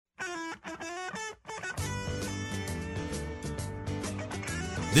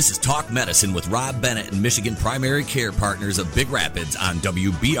This is Talk Medicine with Rob Bennett and Michigan Primary Care Partners of Big Rapids on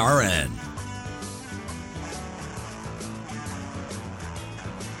WBRN.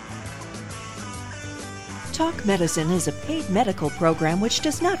 Talk Medicine is a paid medical program which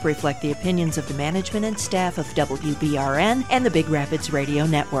does not reflect the opinions of the management and staff of WBRN and the Big Rapids Radio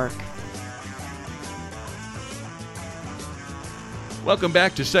Network. Welcome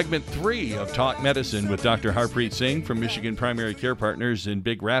back to segment 3 of Talk Medicine with Dr. Harpreet Singh from Michigan Primary Care Partners in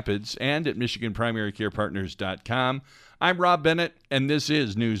Big Rapids and at MichiganPrimaryCarePartners.com. I'm Rob Bennett, and this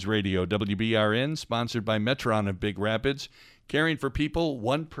is News Radio WBRN, sponsored by Metron of Big Rapids, caring for people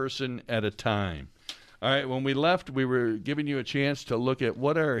one person at a time. All right, when we left, we were giving you a chance to look at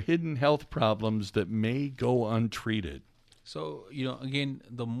what are hidden health problems that may go untreated. So, again,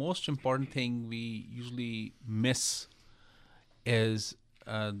 the most important thing we usually miss is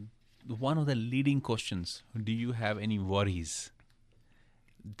one of the leading questions: do you have any worries?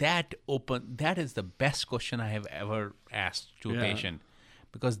 That is the best question I have ever asked to a patient,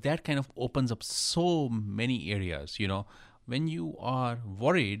 because that kind of opens up so many areas. When you are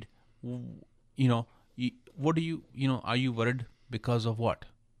worried, what do you are you worried because of what?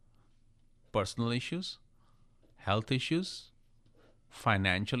 Personal issues, health issues,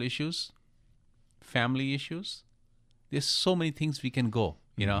 financial issues, family issues. There's so many things we can go,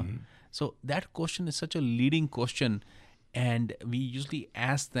 So that question is such a leading question, and we usually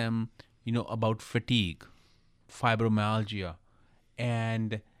ask them, about fatigue, fibromyalgia,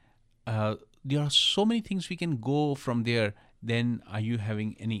 and there are so many things we can go from there. Then are you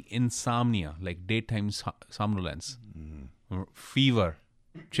having any insomnia, like daytime somnolence, fever,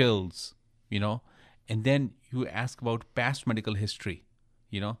 chills, And then you ask about past medical history,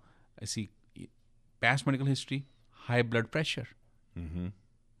 I see past medical history, high blood pressure,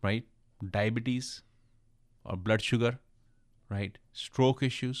 right? Diabetes or blood sugar, right? Stroke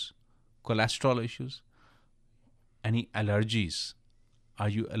issues, cholesterol issues, any allergies. Are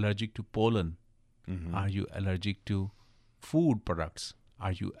you allergic to pollen? Are you allergic to food products?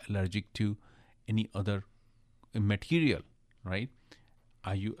 Are you allergic to any other material, right?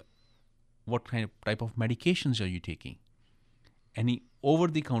 What type of medications are you taking? Any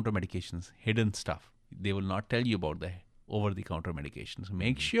over-the-counter medications, hidden stuff. They will not tell you about the over-the-counter medications.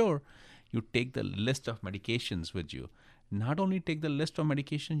 Make sure you take the list of medications with you. Not only take the list of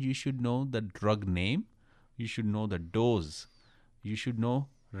medications, you should know the drug name, you should know the dose, you should know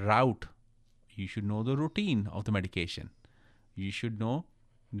route, you should know the routine of the medication. You should know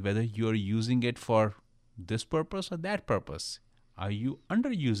whether you are using it for this purpose or that purpose. Are you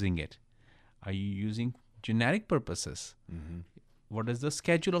underusing it? Are you using generic purposes? What is the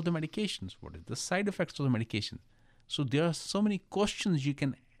schedule of the medications? What is the side effects of the medication? So there are so many questions you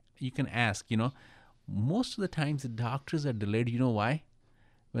can ask. Most of the times the doctors are delayed. You know why?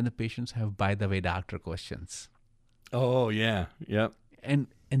 When the patients have by the way doctor questions. Oh yeah, yep. And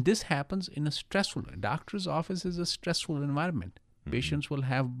this happens in a doctor's office is a stressful environment. Patients will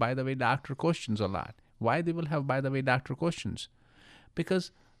have by the way doctor questions a lot. Why they will have by the way doctor questions?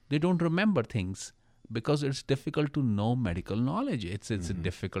 Because they don't remember things. Because it's difficult to know medical knowledge. It's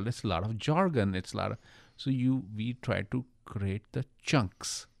difficult. It's a lot of jargon. We try to create the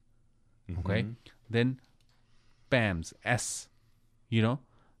chunks. Okay. Then PAMS, S.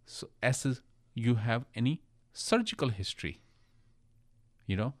 So S is you have any surgical history.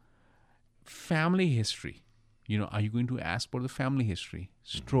 Family history. Are you going to ask for the family history?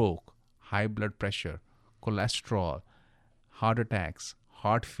 Stroke, high blood pressure, cholesterol, heart attacks,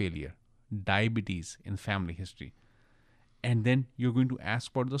 heart failure, diabetes in family history. And then you're going to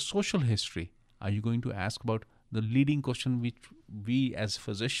ask about the social history. Are you going to ask about the leading question which we as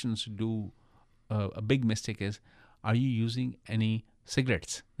physicians do a big mistake is, are you using any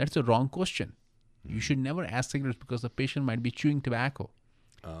cigarettes? That's a wrong question. You should never ask cigarettes because the patient might be chewing tobacco.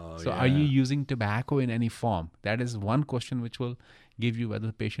 Are you using tobacco in any form? That is one question which will give you whether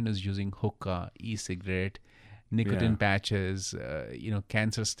the patient is using hookah, e-cigarette, nicotine patches,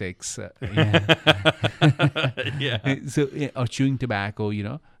 cancer sticks, or chewing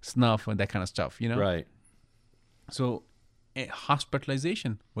tobacco, snuff and that kind of stuff, Right. So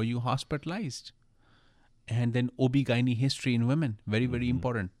hospitalization, were you hospitalized? And then OB-GYN history in women, very, very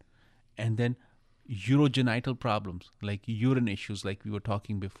important. And then urogenital problems like urine issues like we were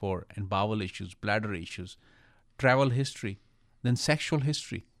talking before, and bowel issues, bladder issues, travel history, then sexual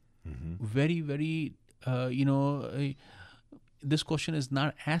history. Very, very, this question is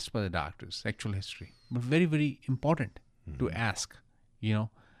not asked by the doctors, sexual history, but very, very important to ask,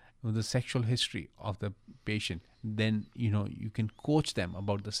 the sexual history of the patient. Then, you can coach them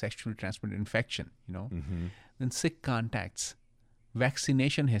about the sexually transmitted infection, Then sick contacts,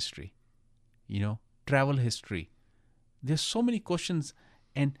 vaccination history, travel history. There's so many questions,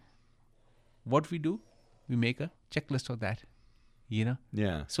 and what we do, we make a checklist of that,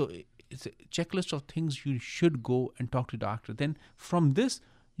 Yeah. So it's a checklist of things you should go and talk to doctor. Then from this,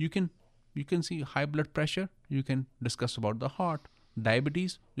 you can see high blood pressure. You can discuss about the heart,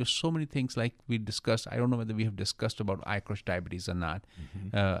 diabetes. There's so many things like we discussed. I don't know whether we have discussed about iCrush diabetes or not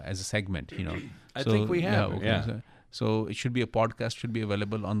as a segment. I think we have. Yeah. So it should be a podcast. Should be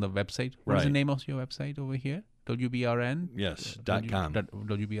available on the website. What is the Right. name of your website over here? WBRN. Yes. .com.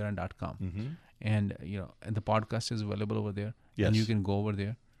 WBRN.com. Mm-hmm. And and the podcast is available over there. Yes. And you can go over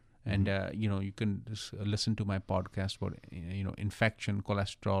there, and you can just listen to my podcast about infection,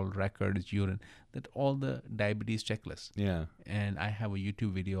 cholesterol, records, urine, that all the diabetes checklist. Yeah. And I have a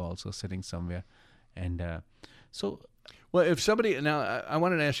YouTube video also sitting somewhere, and so Well, if somebody now, I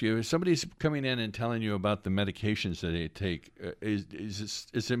wanted to ask you, if somebody's coming in and telling you about the medications that they take, is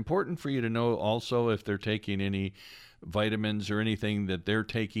it important for you to know also if they're taking any vitamins or anything that they're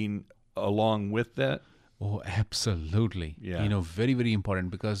taking along with that? Oh, absolutely. Yeah. Very, very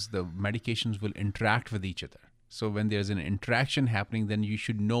important, because the medications will interact with each other. So when there's an interaction happening, then you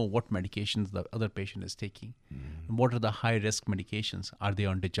should know what medications the other patient is taking. And what are the high-risk medications? Are they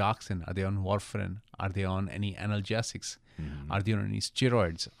on digoxin? Are they on warfarin? Are they on any analgesics? Are they on any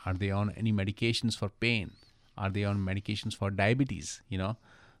steroids? Are they on any medications for pain? Are they on medications for diabetes? So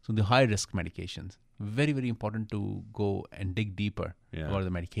the high-risk medications. Very, very important to go and dig deeper about the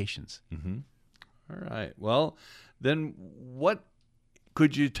medications. Mm-hmm. All right. Well, then what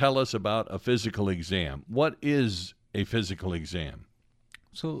could you tell us about a physical exam? What is a physical exam?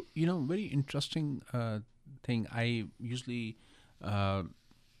 So, very interesting thing. I usually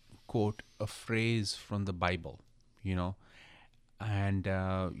quote a phrase from the Bible, and,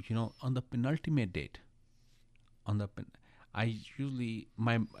 on the penultimate date,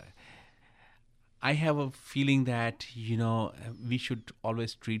 I have a feeling that, we should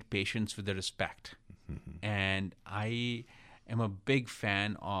always treat patients with the respect. And I am a big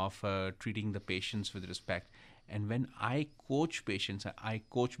fan of treating the patients with respect. And when I coach patients, I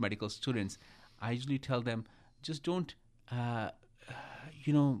coach medical students, I usually tell them, just don't,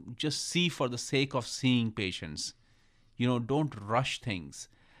 just see for the sake of seeing patients. Don't rush things.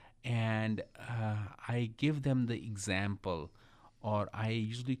 And I give them the example, or I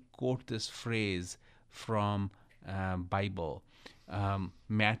usually quote this phrase from Bible,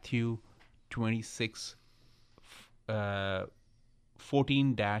 Matthew 26,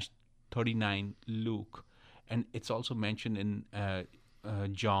 14-39, Luke, and it's also mentioned in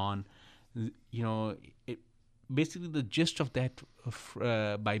John. Basically the gist of that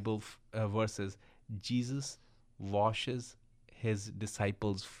Bible verse is Jesus washes his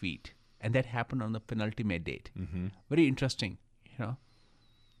disciples' feet, and that happened on the penultimate date. Very interesting.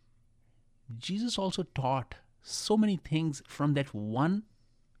 Jesus also taught so many things from that one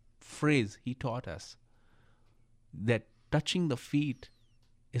phrase. He taught us that touching the feet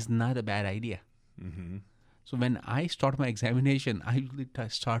is not a bad idea. So when I start my examination, I usually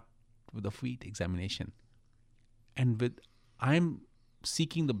start with the feet examination, and I'm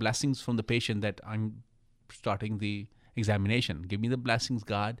seeking the blessings from the patient that I'm starting the examination. Give me the blessings,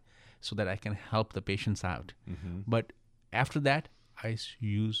 God, so that I can help the patients out. But after that, I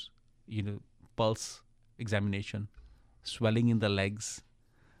use pulse examination, swelling in the legs.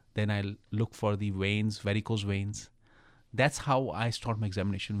 Then I look for the veins, varicose veins. That's how I start my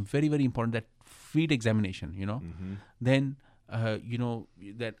examination. Very, very important, that feet examination, Then,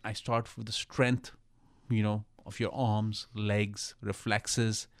 that I start with the strength, of your arms, legs,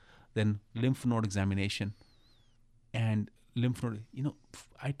 reflexes, then lymph node examination. And lymph node,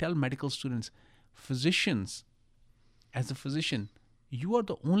 I tell medical students, as a physician, you are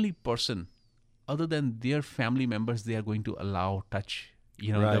the only person other than their family members they are going to allow touch,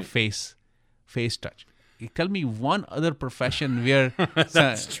 the face touch. Tell me one other profession where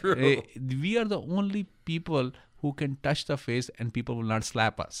That's true. We are the only people who can touch the face and people will not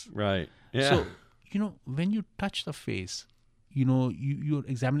slap us. Right. Yeah. So, when you touch the face, you're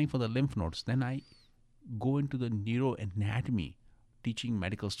examining for the lymph nodes. Then I go into the neuroanatomy, teaching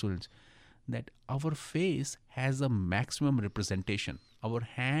medical students that our face has a maximum representation. Our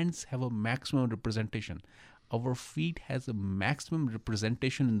hands have a maximum representation. Our feet has a maximum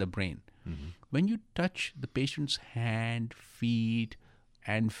representation in the brain. When you touch the patient's hand, feet,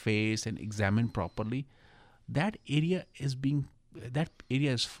 and face and examine properly, that area is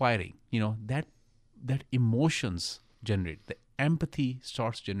firing. That emotions generate. The empathy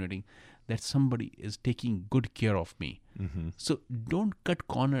starts generating that somebody is taking good care of me. So don't cut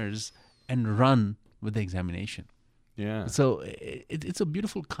corners and run with the examination. Yeah. So it's a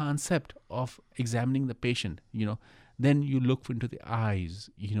beautiful concept of examining the patient, Then you look into the eyes,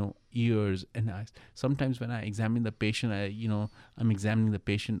 ears and eyes. Sometimes when I examine the patient, I'm examining the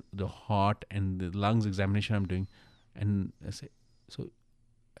patient, the heart and the lungs examination I'm doing. And I say, so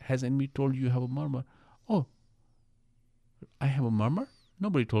has anybody told you have a murmur? Oh, I have a murmur?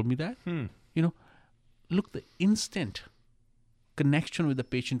 Nobody told me that. Look, the instant connection with the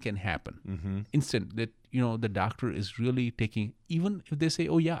patient can happen. Instant that, the doctor is really taking, even if they say,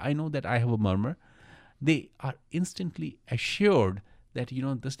 oh yeah, I know that I have a murmur, they are instantly assured that,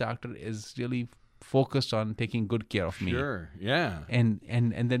 this doctor is really focused on taking good care of me. Sure, yeah. And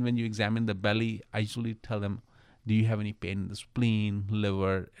then when you examine the belly, I usually tell them, do you have any pain in the spleen,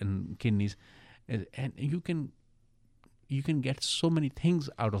 liver, and kidneys? And you can get so many things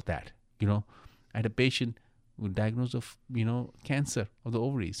out of that. I had a patient who diagnosed of, cancer of the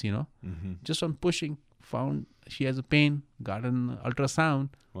ovaries, just on pushing, found she has a pain, got an ultrasound,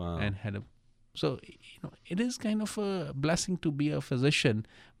 Wow. and had a... So, it is kind of a blessing to be a physician,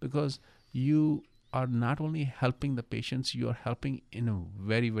 because you are not only helping the patients, you are helping in a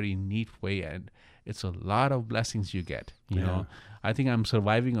very, very neat way, and it's a lot of blessings you get. You know, I think I'm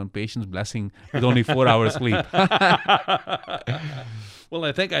surviving on patients' blessing with only 4 hours sleep. Well,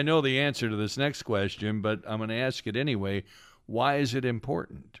 I think I know the answer to this next question, but I'm going to ask it anyway. Why is it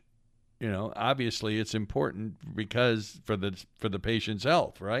important? Obviously it's important because for the patient's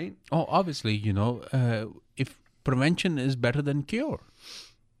health, right? Oh, obviously, if prevention is better than cure,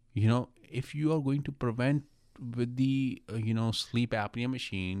 if you are going to prevent with the, sleep apnea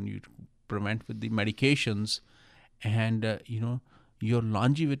machine, you prevent with the medications, and, your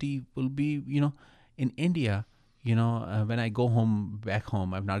longevity will be, in India, when I go back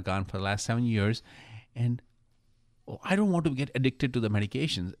home, I've not gone for the last 7 years, and I don't want to get addicted to the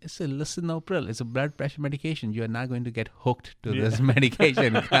medications. It's a lisinopril. It's a blood pressure medication. You are not going to get hooked to this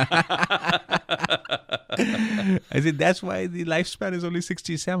medication. I said, that's why the lifespan is only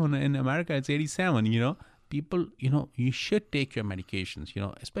 67. In America, it's 87, People, you should take your medications,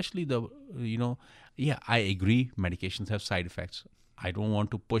 especially I agree medications have side effects. I don't want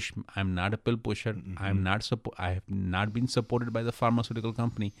to push. I'm not a pill pusher. Mm-hmm. I have not been supported by the pharmaceutical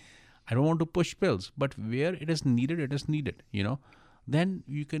company. I don't want to push pills, but where it is needed, it is needed, Then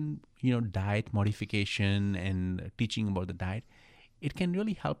you can, diet modification and teaching about the diet. It can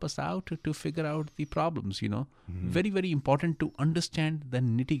really help us out to figure out the problems, Mm-hmm. Very, very important to understand the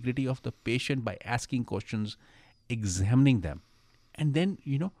nitty-gritty of the patient by asking questions, examining them, and then,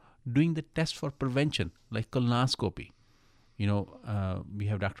 doing the test for prevention, like colonoscopy. We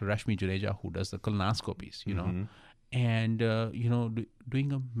have Dr. Rashmi Juneja who does the colonoscopies, Mm-hmm. And,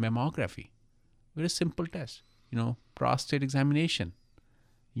 doing a mammography, very simple test, prostate examination,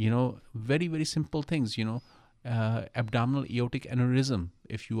 very, very simple things, abdominal aortic aneurysm.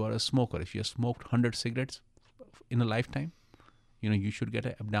 If you are a smoker, if you have smoked 100 cigarettes in a lifetime, you should get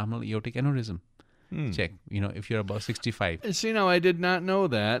an abdominal aortic aneurysm check, if you're above 65. See, now I did not know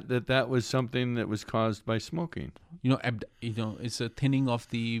that was something that was caused by smoking. It's a thinning of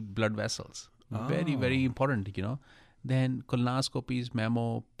the blood vessels. Very, very important, Then colonoscopies,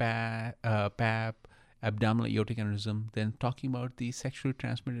 mammo, pap, abdominal aortic aneurysm. Then talking about the sexually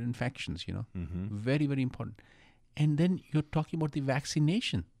transmitted infections, Mm-hmm. Very, very important. And then you're talking about the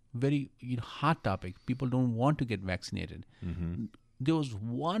vaccination. Very hot topic. People don't want to get vaccinated. Mm-hmm. There was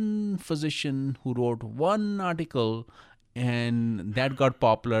one physician who wrote one article, and that got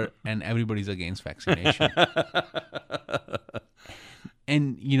popular, and everybody's against vaccination.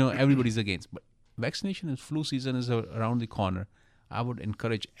 And, everybody's against. But vaccination and flu season is around the corner. I would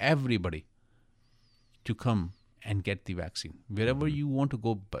encourage everybody to come and get the vaccine. Wherever you want to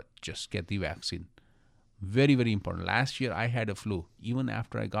go, but just get the vaccine. Very, very important. Last year, I had a flu, even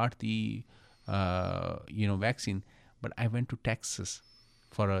after I got the, vaccine. But I went to Texas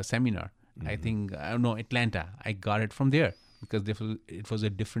for a seminar. Mm-hmm. I think, Atlanta. I got it from there because it was a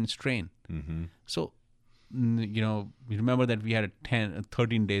different strain. Mm-hmm. So, you remember that we had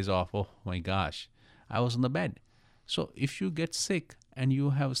 13 days off. Oh my gosh, I was on the bed. So if you get sick and you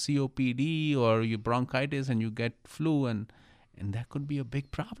have COPD or you bronchitis and you get flu, and that could be a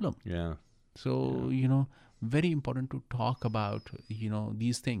big problem. Yeah. So, very important to talk about,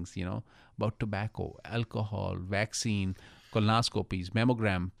 these things, about tobacco, alcohol, vaccine, colonoscopies,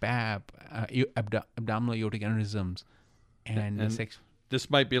 mammogram, PAP, abdominal aortic aneurysms, and sex. This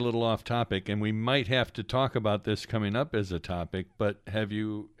might be a little off topic, and we might have to talk about this coming up as a topic, but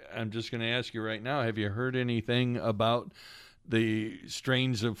I'm just going to ask you right now, have you heard anything about the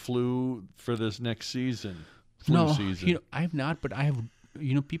strains of flu for this next season? No, I have not, but I have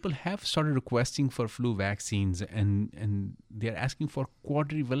people have started requesting for flu vaccines, and they're asking for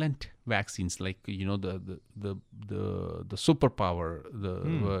quadrivalent vaccines, like the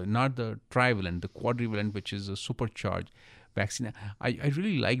superpower, not the trivalent, the quadrivalent, which is a supercharged vaccine. I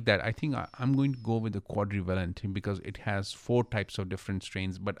really like that. I think I'm going to go with the quadrivalent because it has 4 types of different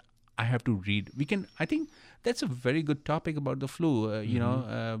strains, but I have to read. I think that's a very good topic about the flu.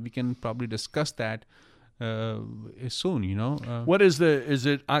 We can probably discuss that soon. What is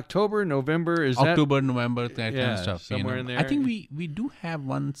it October, November? Is October, November, that kind of stuff. Somewhere in there. I think we do have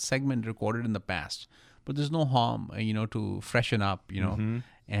one segment recorded in the past, but there's no harm, to freshen up,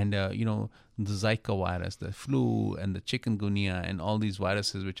 and the Zika virus, the flu, and the chikungunya, and all these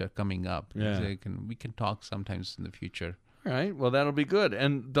viruses which are coming up. Yeah. We can talk sometimes in the future. All right. Well, that'll be good.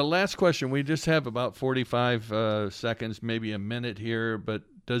 And the last question, we just have about 45 seconds, maybe a minute here, but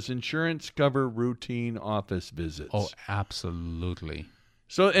does insurance cover routine office visits? Oh, absolutely.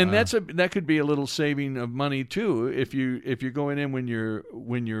 So, and that could be a little saving of money too if you're going in when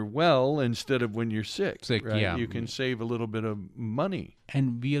you're well instead of when you're sick. Right? Yeah. You can save a little bit of money.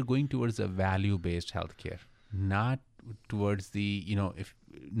 And we are going towards a value-based healthcare, not towards the if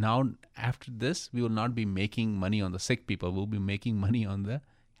now after this we will not be making money on the sick people. We'll be making money on the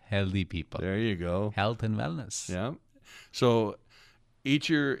healthy people. There you go. Health and wellness. Yeah. So, eat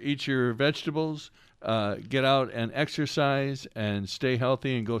your vegetables. Get out and exercise and stay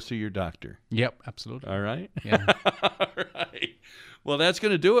healthy and go see your doctor. Yep, absolutely. All right? Yeah. All right. Well, that's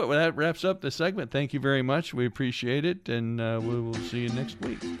going to do it. Well, that wraps up the segment. Thank you very much. We appreciate it, and we will see you next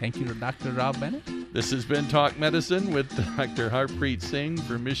week. Thank you to Dr. Rob Bennett. This has been Talk Medicine with Dr. Harpreet Singh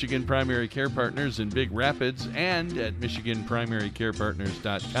from Michigan Primary Care Partners in Big Rapids and at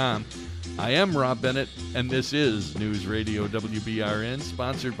MichiganPrimaryCarePartners.com. I am Rob Bennett, and this is News Radio WBRN,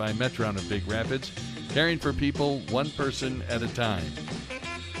 sponsored by Metron of Big Rapids, caring for people one person at a time.